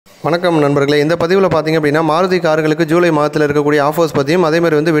வணக்கம் நண்பர்களே, இந்த பதிவில் பார்த்தீங்க அப்படின்னா மாருதி கார்களுக்கு ஜூலை மாதத்தில் இருக்கக்கூடிய ஆஃபர்ஸ் பற்றியும் அதே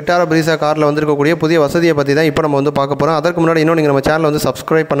மாதிரி வந்து விட்டாரா பிரீசா காரில் வந்திருக்கக்கூடிய புதிய வசதியை பற்றி தான் இப்போ நம்ம வந்து பார்க்க போகிறோம். அதற்கு முன்னாடி இன்னும் நீங்கள் நம்ம சேனல் வந்து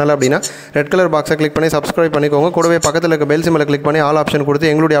சப்ஸ்கிரைப் பண்ணலை அப்படின்னா ரெட் கலர் பாக்ஸை கிளிக் பண்ணி சப்ஸ்கிரைப் பண்ணிக்கோங்க. கூடவே பக்கத்தில் இருக்க பெல் சிம்பலை கிளிக் பண்ணி ஆல் ஆப்ஷன்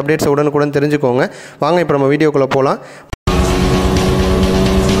கொடுத்து எங்களுடைய அப்டேட்ஸ் உடனுக்குடன் தெரிஞ்சுக்கோங்க. வாங்க இப்போ நம்ம வீடியோக்குள்ளே போகலாம்.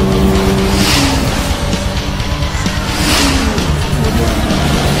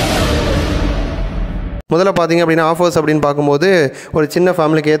 முதல்ல பார்த்தீங்க அப்படின்னா ஆஃபர்ஸ் அப்படின்னு பார்க்கும்போது ஒரு சின்ன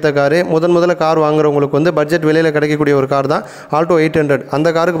ஃபேமிலிக்கு ஏற்ற காரு முதல்ல கார் வாங்குறவங்களுக்கு வந்து பட்ஜெட் விலையில் கிடைக்கக்கூடிய ஒரு கார் தான் ஆல்டோ 800. அந்த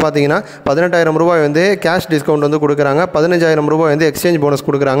காருக்கு பார்த்தீங்கன்னா 18,000 ரூபாய் வந்து கேஷ் டிஸ்கவுண்ட் வந்து கொடுக்குறாங்க. 15,000 ரூபாய் வந்து எக்ஸ்சேஞ்ச் போனஸ்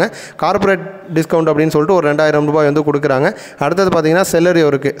கொடுக்குறாங்க. கார்பரேட் டிஸ்கவுண்ட் அப்படின்னு சொல்லிட்டு ஒரு 2,000 ரூபாய் வந்து கொடுக்குறாங்க. அடுத்தது பார்த்தீங்கன்னா செலரியோ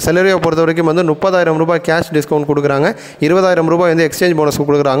இருக்குது. செலரியோ பொறுத்த வரைக்கும் வந்து 30,000 ரூபாய் கேஷ் டிஸ்கவுண்ட் கொடுக்குறாங்க. 20,000 ரூபாய் வந்து எக்ஸ்சேஞ்ச் போனஸ்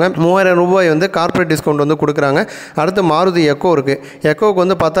கொடுக்குறாங்க. 3,000 ரூபாய் வந்து கார்பரேட் டிஸ்கவுண்ட் வந்து கொடுக்குறாங்க. அடுத்து மாருதி எக்கோ இருக்குது. எக்கோவுக்கு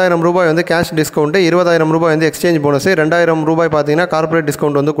வந்து 10,000 ரூபாய் வந்து கேஷ் டிஸ்கவுண்ட்டு, 20,000 ரூபாய் வந்து எக்ஸ்சேஞ்ச் போனஸ், 2,000 ரூபாய் பார்த்தீங்கன்னா கார்பரேட்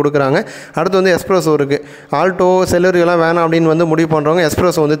டிஸ்கவுண்ட் வந்து கொடுக்குறாங்க. அடுத்து வந்து எஸ்ப்ரெஸோ இருக்குது. ஆல்டோ செலரியெல்லாம் வேணாம் அப்படின்னு வந்து முடிவு பண்ணுறவங்க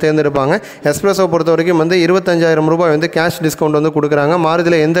எஸ்ப்ரெஸோ வந்து தேர்ந்தெடுப்பாங்க. எஸ்ப்ரெஸோ பொறுத்த வரைக்கும் வந்து 25,000 ரூபாய் வந்து கேஷ் டிஸ்கவுண்ட் வந்து கொடுக்குறாங்க.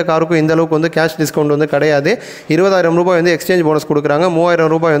 மாருதியில் எந்த காருக்கும் இந்த அளவுக்கு வந்து கேஷ் டிஸ்கவுண்ட் வந்து கிடையாது. 20,000 ரூபாய் வந்து எக்ஸ்சேஞ்ச் போனஸ் கொடுக்குறாங்க.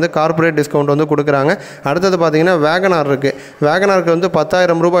 3,000 ரூபாய் வந்து கார்பரேட் டிஸ்கவுண்ட் வந்து கொடுக்குறாங்க. அடுத்தது பார்த்தீங்கன்னா வேகனார் இருக்குது. வேகனாருக்கு வந்து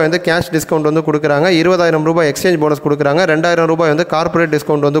 10,000 ரூபாய் வந்து கேஷ் டிஸ்கவுண்ட் வந்து கொடுக்குறாங்க. 20,000 ரூபாய் எக்ஸ்சேஞ்ச் போனஸ் கொடுக்குறாங்க. 2,000 ரூபாய் வந்து கார்பரேட்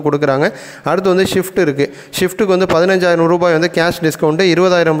டிஸ்கவுண்ட் வந்து கொடுக்குறாங்க. அடுத்து வந்து ஷிஃப்ட் இருக்குது. ஷிஃப்ட்டுக்கு வந்து 15,000 ரூபாய் வந்து கேஷ் டிஸ்கவுண்ட்டு,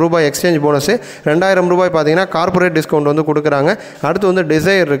 20,000 ரூபாய் எக்ஸ்சேஞ்ச் போனஸு, 2,000 ரூபாய் பார்த்தீங்கன்னா கார்பரேட் டிஸ்கவுண்ட் வந்து கொடுக்குறாங்க. அடுத்து வந்து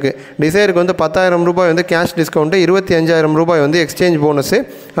டிசைர் இருக்குது. டிசைருக்கு வந்து 10,000 ரூபாய் வந்து கேஷ் டிஸ்கவுண்ட்டு, 25,000 ரூபாய் வந்து எக்ஸ்சேஞ்ச் போனஸு,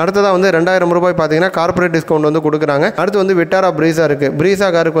 அடுத்ததாக வந்து 2,000 ரூபாய் பார்த்தீங்கன்னா கார்பரேட் டிஸ்கவுண்ட் வந்து கொடுக்குறாங்க. அடுத்து வந்து விட்டாரா பிரீசா இருக்குது. பிரீசா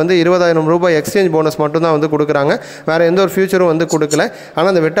காருக்கு வந்து 20,000 ரூபாய் எக்ஸ்சேஞ்ச் போனஸ் மட்டும்தான் வந்து கொடுக்குறாங்க. வேறு எந்த ஒரு ஃபியூச்சரும் வந்து கொடுக்கல.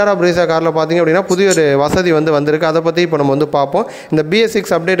 ஆனால் இந்த விட்டாரா பிரீசா காரில் பார்த்தீங்க அப்படின்னா புதிய ஒரு வசதி வந்து வந்திருக்கு. அதை பற்றி இப்போ நம்ம வந்து பார்ப்போம். இந்த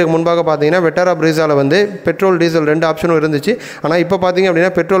BS6 அப்டேட்டுக்கு முன்பாக பார்த்தீங்கன்னா விட்டாரா பிரீசாவில் வந்து பெட்ரோல் டீசல் 2 ஆப்ஷனும் இருந்துச்சு. ஆனால் இப்போ பார்த்தீங்க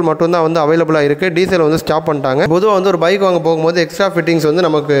அப்படின்னா பெட்ரோல் மட்டும்தான் வந்து அவைலபிளாக இருக்குது. டீசல் வந்து ஸ்டாப் பண்ணிட்டாங்க. பொதுவாக வந்து ஒரு பைக் வாங்க போகும்போது எக்ஸ்ட்ரா ஃபிட்டிங்ஸ் வந்து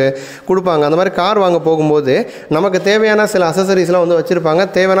நமக்கு கொடுப்பாங்க. அந்த மாதிரி கார் வாங்க போகும்போது நமக்கு தேவையான சில அசசரிஸ்லாம் வந்து வச்சுருப்பாங்க.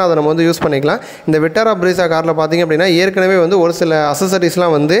 தேவையான அதை நம்ம வந்து யூஸ் பண்ணிக்கலாம். இந்த விட்டாரா பிரீசா காரில் பார்த்தீங்க அப்படின்னா ஏற்கனவே வந்து ஒரு சில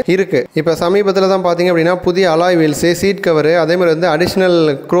அசசரிஸ்லாம் வந்து இருக்குது. இப்போ சமீபத்தில் தான் பார்த்தீங்க அப்படின்னா புதிய அலாய் வீல்ஸு, சீட் கவரு, அதே மாதிரி வந்து அடிஷ்னல்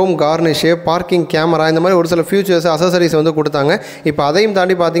குரோம் கார்னிஷு, பார்க்கிங் கேமரா, இந்த மாதிரி ஒரு சில ஃபியூச்சர்ஸ் அசசரிஸ் வந்து கொடுத்தாங்க. இப்போ அதையும்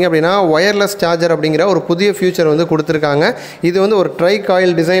தாண்டி பார்த்தீங்க அப்படின்னா ஒயர்லெஸ் சார்ஜர் அப்படிங்கிற ஒரு புதிய ஃபியூச்சர் வந்து கொடுத்துருக்காங்க. இது வந்து ஒரு ட்ரை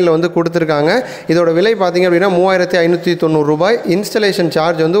காயில் டிசைனில் வந்து கொடுத்துருக்காங்க. இதோட விலை பார்த்தீங்க அப்படின்னா 3,590 ரூபாய். இன்ஸ்டலேஷன்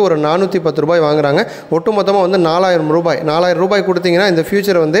சார்ஜ் வந்து ஒரு 410 ரூபாய் வாங்குறாங்க. ஒட்டுமொத்தமாக வந்து 4,000 ரூபாய் கொடுத்தீங்கன்னா இந்த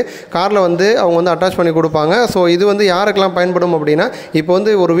ஃபியூச்சர் வந்து காரில் வந்து அவங்க வந்து அட்டாச் பண்ணி கொடுப்பாங்க. ஸோ இது வந்து யாருக்கெல்லாம் பயன்படும் அப்படின்னா இப்போ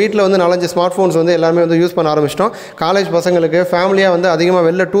வந்து ஒரு வீட்டில் வந்து 4-5 ஸ்மார்ட் ஃபோன்ஸ் வந்து எல்லாருமே வந்து யூஸ் பண்ண ஆரம்பிச்சிட்டோம். காலேஜ் பசங்களுக்கு, ஃபேமிலியாக வந்து அதிகமாக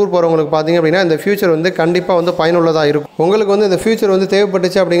வெளில டூர் போகிறவங்களுக்கு பார்த்தீங்க அப்படின்னா இந்த ஃபியூச்சர் வந்து கண்டிப்பாக வந்து பயனுள்ளதாக இருக்கும். உங்களுக்கு வந்து இந்த ஃபியூச்சர் வந்து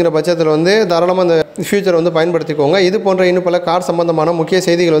தேவைப்பட்டுச்சு அப்படிங்கிற பட்சத்தில் வந்து தாராளமாக இந்த ஃபியூச்சர் வந்து பயன்படுத்திக்கோங்க. இது போன்ற இன்னும் பல கார் சம்பந்தமான முக்கிய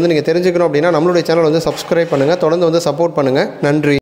செய்திகள் வந்து நீங்கள் தெரிஞ்சுக்கணும் அப்படின்னா நம்மளுடைய சேனல் வந்து சப்ஸ்கிரைப் பண்ணுங்கள். தொடர்ந்து வந்து சப்போர்ட் பண்ணுங்கள். நன்றி.